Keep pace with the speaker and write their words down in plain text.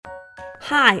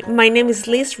Hi, my name is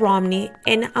Liz Romney,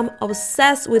 and I'm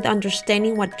obsessed with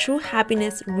understanding what true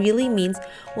happiness really means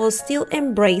while still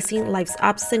embracing life's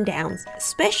ups and downs,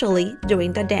 especially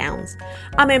during the downs.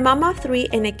 I'm a mama of three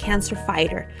and a cancer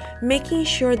fighter, making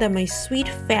sure that my sweet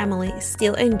family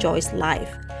still enjoys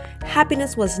life.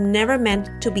 Happiness was never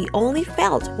meant to be only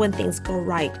felt when things go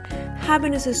right.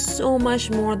 Happiness is so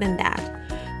much more than that.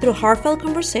 Through heartfelt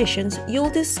conversations, you'll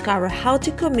discover how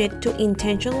to commit to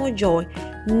intentional joy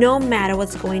no matter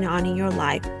what's going on in your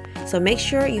life. So make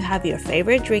sure you have your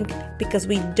favorite drink because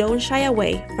we don't shy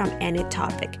away from any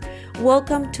topic.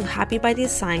 Welcome to Happy by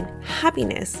Design,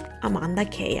 Happiness Among the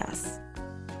Chaos.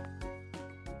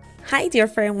 Hi, dear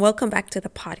friend. Welcome back to the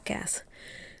podcast.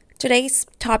 Today's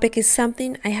topic is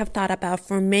something I have thought about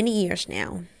for many years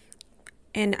now.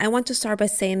 And I want to start by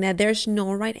saying that there's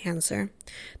no right answer.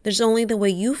 There's only the way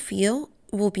you feel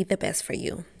will be the best for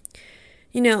you.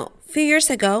 A few years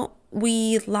ago,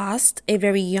 we lost a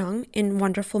very young and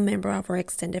wonderful member of our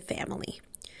extended family.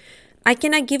 I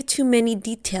cannot give too many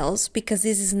details because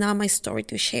this is not my story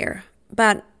to share.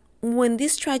 But when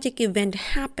this tragic event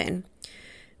happened,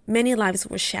 many lives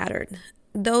were shattered.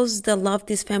 Those that loved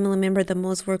this family member the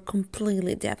most were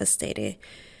completely devastated.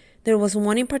 There was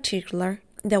one in particular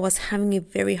that was having a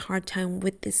very hard time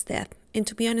with this death, and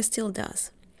to be honest, still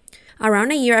does.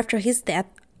 Around a year after his death,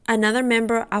 another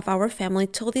member of our family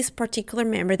told this particular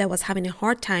member that was having a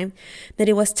hard time that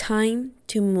it was time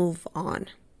to move on.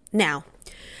 Now,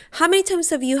 how many times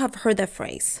have you heard that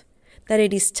phrase? That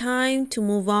it is time to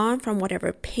move on from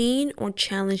whatever pain or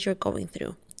challenge you're going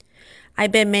through. I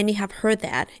bet many have heard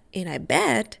that, and I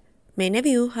bet many of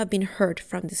you have been hurt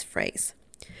from this phrase.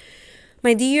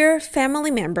 My dear family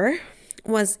member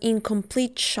was in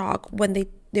complete shock when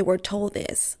they were told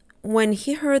this. When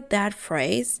he heard that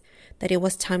phrase, that it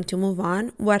was time to move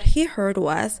on, what he heard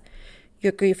was,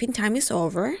 your grieving time is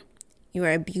over, you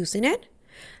are abusing it,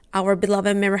 our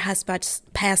beloved member has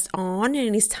passed on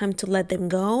and it is time to let them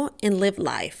go and live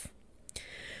life.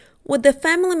 What the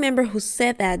family member who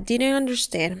said that didn't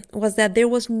understand was that there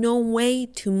was no way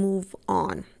to move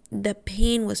on. The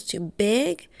pain was too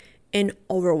big and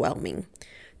overwhelming.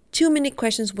 Too many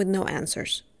questions with no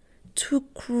answers. Too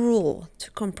cruel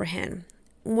to comprehend.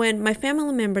 When my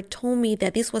family member told me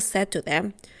that this was said to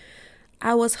them,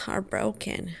 I was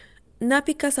heartbroken. Not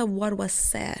because of what was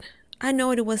said. I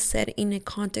know it was said in a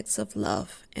context of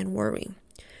love and worry.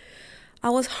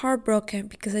 I was heartbroken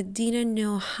because I didn't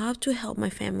know how to help my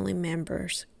family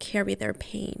members carry their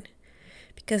pain.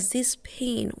 Because this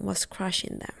pain was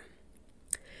crushing them.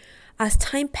 As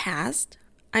time passed,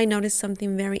 I noticed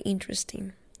something very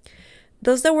interesting.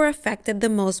 Those that were affected the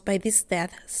most by this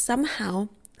death somehow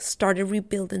started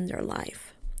rebuilding their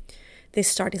life. They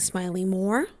started smiling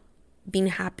more, being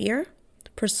happier,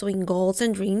 pursuing goals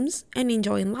and dreams, and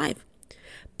enjoying life.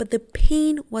 But the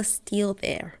pain was still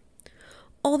there.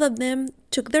 All of them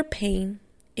took their pain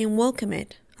and welcomed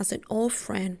it as an old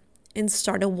friend and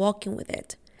started walking with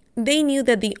it. They knew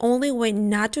that the only way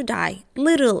not to die,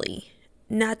 literally,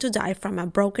 not to die from a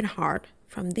broken heart,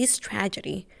 from this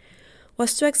tragedy,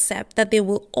 was to accept that they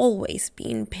will always be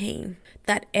in pain.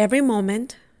 That every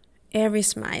moment, every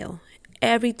smile,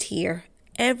 every tear,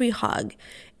 every hug,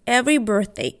 every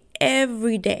birthday,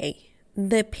 every day,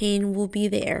 the pain will be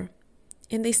there.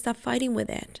 And they stop fighting with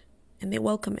it and they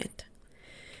welcome it.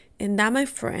 And that, my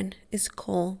friend, is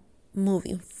called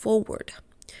moving forward.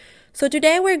 So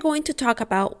today we're going to talk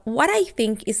about what I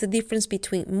think is the difference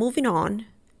between moving on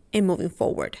and moving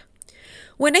forward.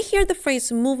 When I hear the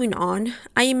phrase moving on,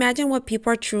 I imagine what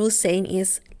people are truly saying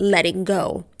is letting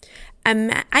go.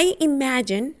 I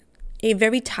imagine a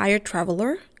very tired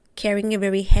traveler carrying a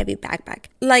very heavy backpack.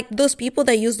 Like those people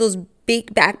that use those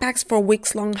big backpacks for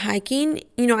weeks-long hiking,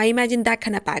 I imagine that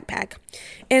kind of backpack.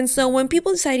 And so when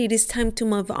people decide it is time to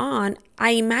move on,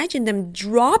 I imagine them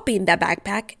dropping that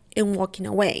backpack and walking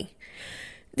away.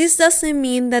 This doesn't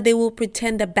mean that they will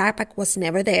pretend the backpack was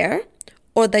never there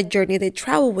or the journey they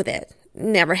traveled with it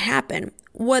never happened.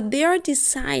 What they are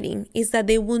deciding is that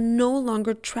they will no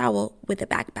longer travel with a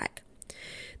backpack.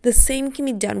 The same can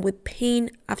be done with pain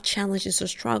of challenges or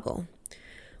struggle.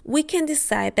 We can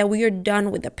decide that we are done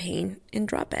with the pain and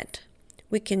drop it.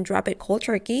 We can drop it cold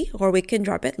turkey, or we can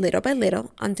drop it little by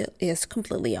little until it is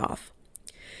completely off.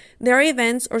 There are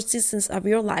events or seasons of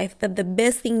your life that the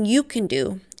best thing you can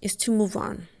do is to move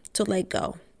on, to let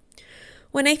go.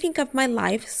 When I think of my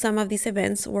life, some of these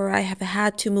events where I have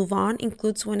had to move on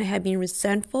includes when I have been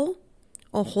resentful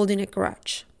or holding a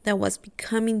grudge that was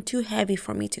becoming too heavy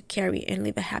for me to carry and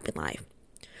live a happy life.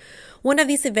 One of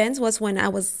these events was when I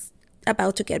was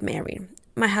about to get married.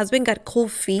 My husband got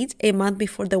cold feet a month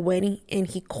before the wedding and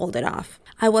he called it off.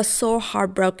 I was so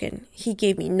heartbroken. He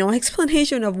gave me no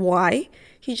explanation of why.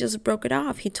 He just broke it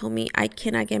off. He told me, I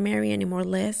cannot get married anymore,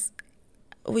 Liz.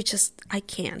 I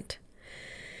can't.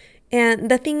 And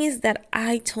the thing is that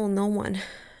I told no one.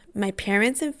 My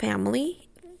parents and family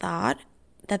thought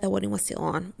that the wedding was still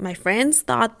on. My friends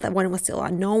thought the wedding was still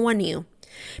on. No one knew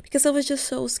because I was just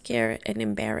so scared and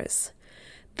embarrassed.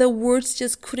 The words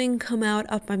just couldn't come out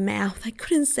of my mouth. I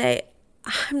couldn't say,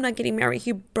 I'm not getting married.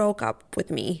 He broke up with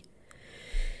me.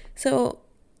 So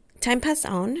time passed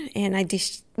on and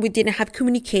we didn't have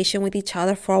communication with each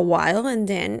other for a while. And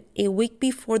then a week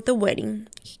before the wedding,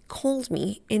 he called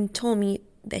me and told me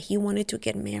that he wanted to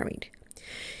get married.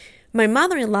 My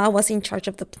mother-in-law was in charge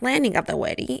of the planning of the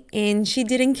wedding and she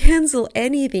didn't cancel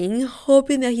anything,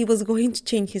 hoping that he was going to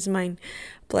change his mind.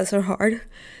 Bless her heart.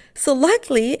 So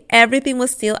luckily, everything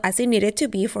was still as it needed to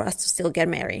be for us to still get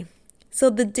married. So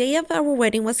the day of our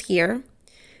wedding was here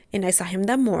and I saw him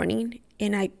that morning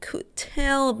and I could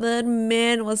tell that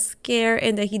man was scared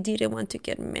and that he didn't want to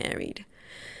get married.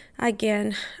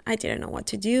 Again, I didn't know what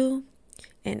to do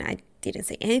and I didn't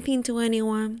say anything to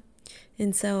anyone.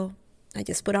 And so I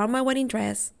just put on my wedding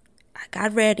dress, I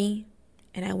got ready,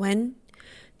 and I went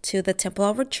to the temple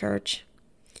of our church,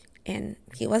 and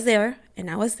he was there, and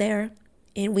I was there,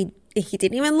 and he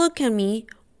didn't even look at me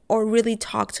or really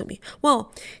talk to me.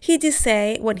 Well, he did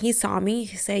say, when he saw me,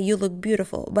 he said, you look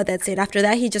beautiful, but that's it. After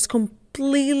that, he just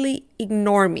completely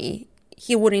ignored me.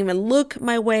 He wouldn't even look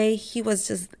my way. He was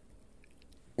just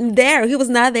there. He was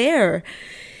not there.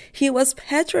 He was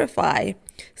petrified.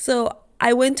 So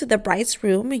I went to the bride's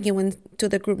room and he went to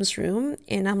the groom's room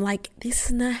and I'm like, this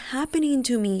is not happening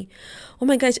to me. Oh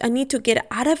my gosh, I need to get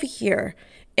out of here.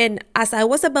 And as I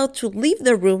was about to leave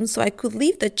the room so I could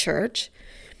leave the church,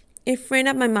 a friend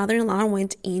of my mother-in-law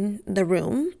went in the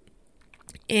room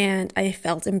and I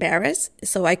felt embarrassed,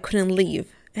 so I couldn't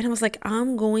leave. And I was like,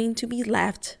 I'm going to be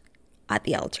left at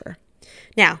the altar.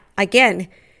 Now, again,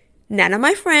 none of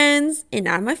my friends and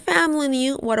none of my family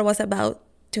knew what was about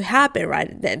to happen,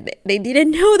 right? They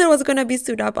didn't know that I was going to be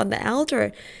stood up on the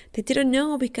altar. They didn't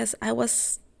know because I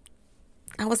wasn't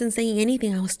saying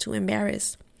anything. I was too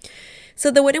embarrassed. So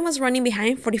the wedding was running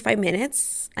behind 45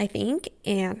 minutes, I think,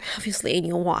 and obviously I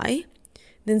knew why.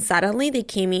 Then suddenly they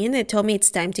came in, they told me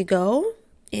it's time to go.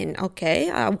 And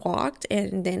okay, I walked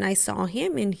and then I saw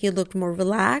him and he looked more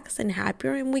relaxed and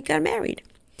happier and we got married.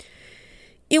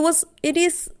 It was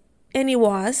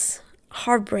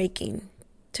heartbreaking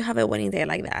to have a wedding day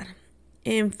like that.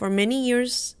 And for many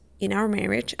years in our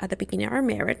marriage, at the beginning of our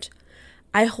marriage,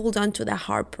 I hold on to that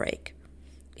heartbreak.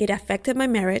 It affected my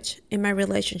marriage and my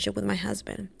relationship with my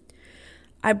husband.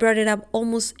 I brought it up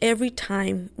almost every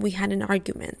time we had an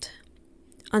argument.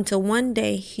 Until one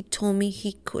day he told me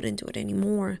he couldn't do it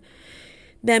anymore.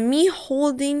 That me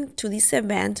holding to this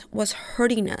event was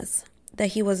hurting us.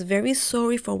 That he was very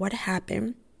sorry for what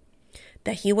happened.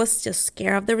 That he was just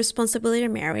scared of the responsibility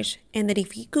of marriage. And that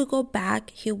if he could go back,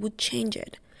 he would change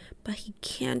it. But he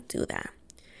can't do that.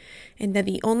 And that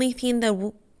the only thing that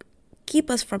would keep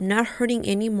us from not hurting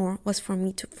anymore was for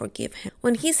me to forgive him.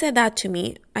 When he said that to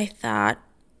me, I thought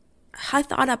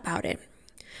about it.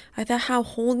 I thought how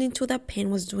holding to that pain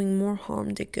was doing more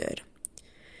harm than good.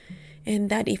 And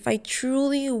that if I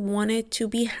truly wanted to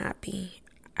be happy,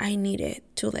 I needed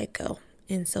to let go.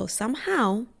 And so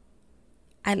somehow,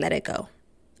 I let it go.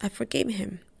 I forgave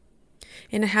him.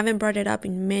 And I haven't brought it up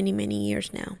in many, many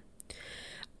years now.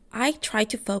 I try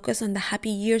to focus on the happy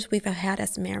years we've had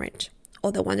as marriage.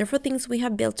 All the wonderful things we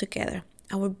have built together.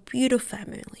 Our beautiful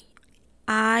family.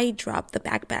 I dropped the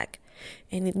backpack.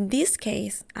 And in this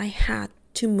case, I had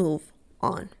to move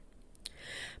on.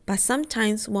 But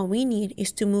sometimes what we need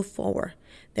is to move forward.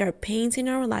 There are pains in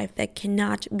our life that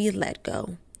cannot be let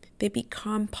go. They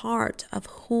become part of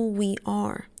who we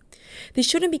are. They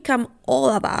shouldn't become all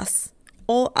of us,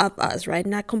 right?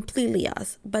 Not completely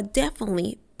us, but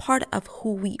definitely part of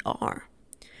who we are.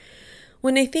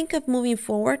 When I think of moving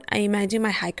forward, I imagine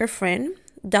my hiker friend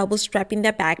double strapping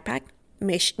the backpack,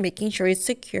 making sure it's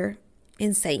secure,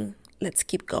 and saying, let's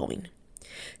keep going.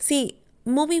 See,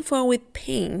 moving forward with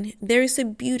pain, there is a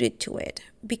beauty to it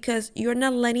because you're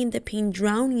not letting the pain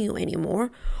drown you anymore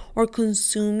or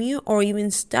consume you or even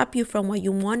stop you from what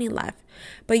you want in life.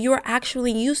 But you're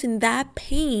actually using that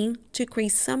pain to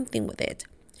create something with it.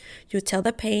 You tell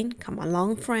the pain, come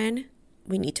along, friend,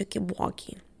 we need to keep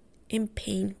walking. And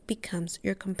pain becomes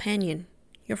your companion,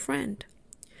 your friend.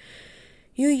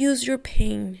 You use your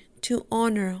pain to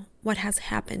honor what has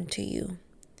happened to you.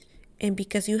 And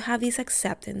because you have this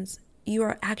acceptance, you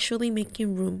are actually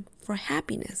making room for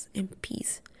happiness and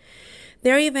peace.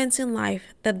 There are events in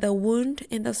life that the wound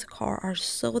and the scar are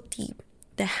so deep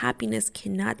that happiness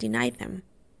cannot deny them,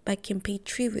 but can pay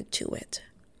tribute to it.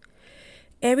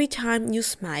 Every time you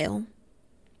smile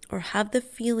or have the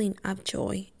feeling of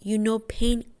joy, you know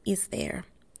pain is there.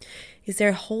 Is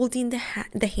there holding the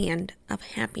hand of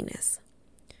happiness.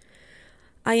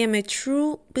 I am a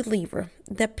true believer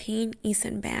that pain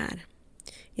isn't bad.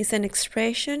 It's an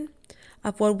expression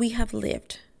of what we have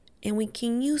lived, and we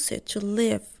can use it to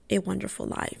live a wonderful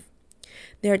life.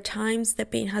 There are times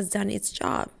that pain has done its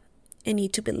job and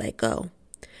need to be let go.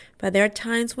 But there are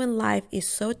times when life is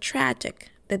so tragic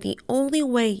that the only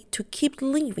way to keep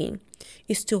living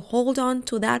is to hold on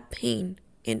to that pain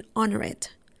and honor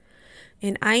it.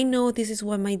 And I know this is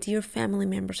what my dear family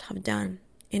members have done,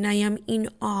 and I am in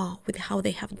awe with how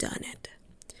they have done it.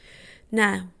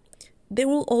 Now, there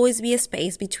will always be a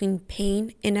space between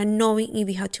pain and not knowing if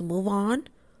you have to move on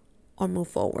or move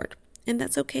forward. And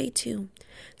that's okay too.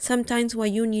 Sometimes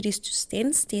what you need is to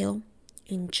stand still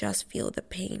and just feel the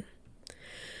pain.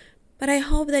 But I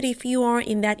hope that if you are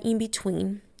in that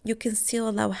in-between, you can still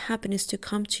allow happiness to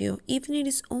come to you, even if it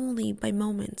is only by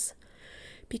moments.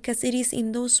 Because it is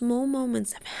in those small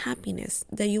moments of happiness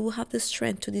that you will have the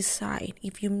strength to decide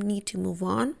if you need to move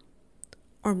on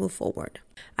or move forward.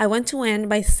 I want to end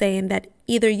by saying that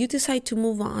either you decide to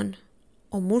move on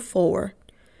or move forward,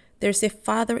 there's a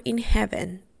Father in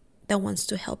heaven that wants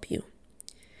to help you.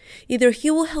 Either He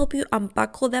will help you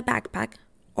unbuckle the backpack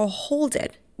or hold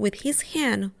it with His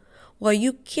hand while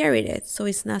you carried it so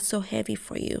it's not so heavy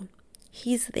for you.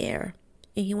 He's there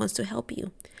and He wants to help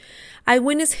you. I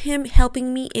witnessed Him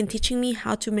helping me and teaching me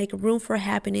how to make room for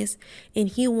happiness, and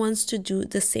He wants to do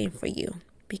the same for you.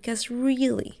 Because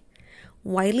really,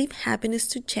 why leave happiness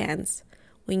to chance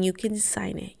when you can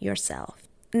design it yourself?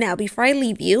 Now, before I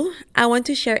leave you, I want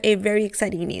to share a very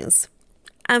exciting news.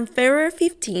 On February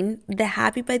 15, the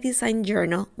Happy by Design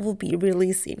journal will be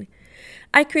releasing.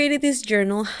 I created this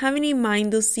journal having in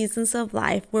mind those seasons of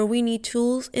life where we need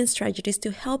tools and strategies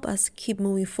to help us keep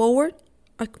moving forward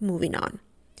or moving on.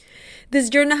 This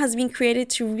journal has been created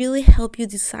to really help you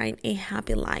design a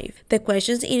happy life. The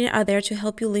questions in it are there to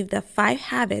help you live the 5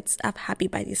 habits of Happy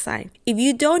by Design. If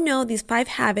you don't know these 5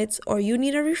 habits or you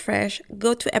need a refresh,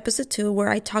 go to episode 2 where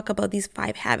I talk about these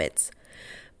 5 habits.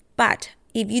 But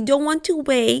if you don't want to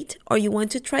wait or you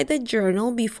want to try the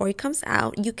journal before it comes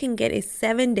out, you can get a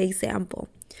 7-day sample.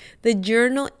 The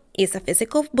journal is a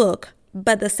physical book,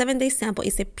 but the 7-day sample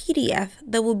is a PDF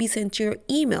that will be sent to your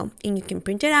email, and you can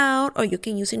print it out or you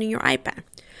can use it in your iPad.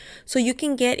 So you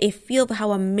can get a feel of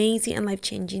how amazing and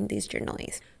life-changing this journal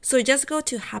is. So just go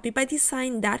to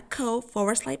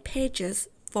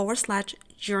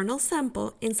happybydesign.co/pages/journal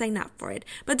sample and sign up for it.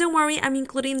 But don't worry, I'm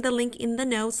including the link in the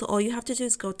notes, so all you have to do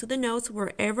is go to the notes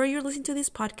wherever you're listening to this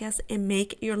podcast and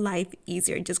make your life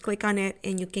easier. Just click on it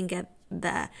and you can get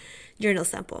the journal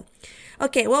sample.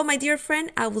 Okay, well, my dear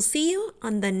friend, I will see you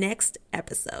on the next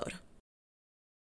episode.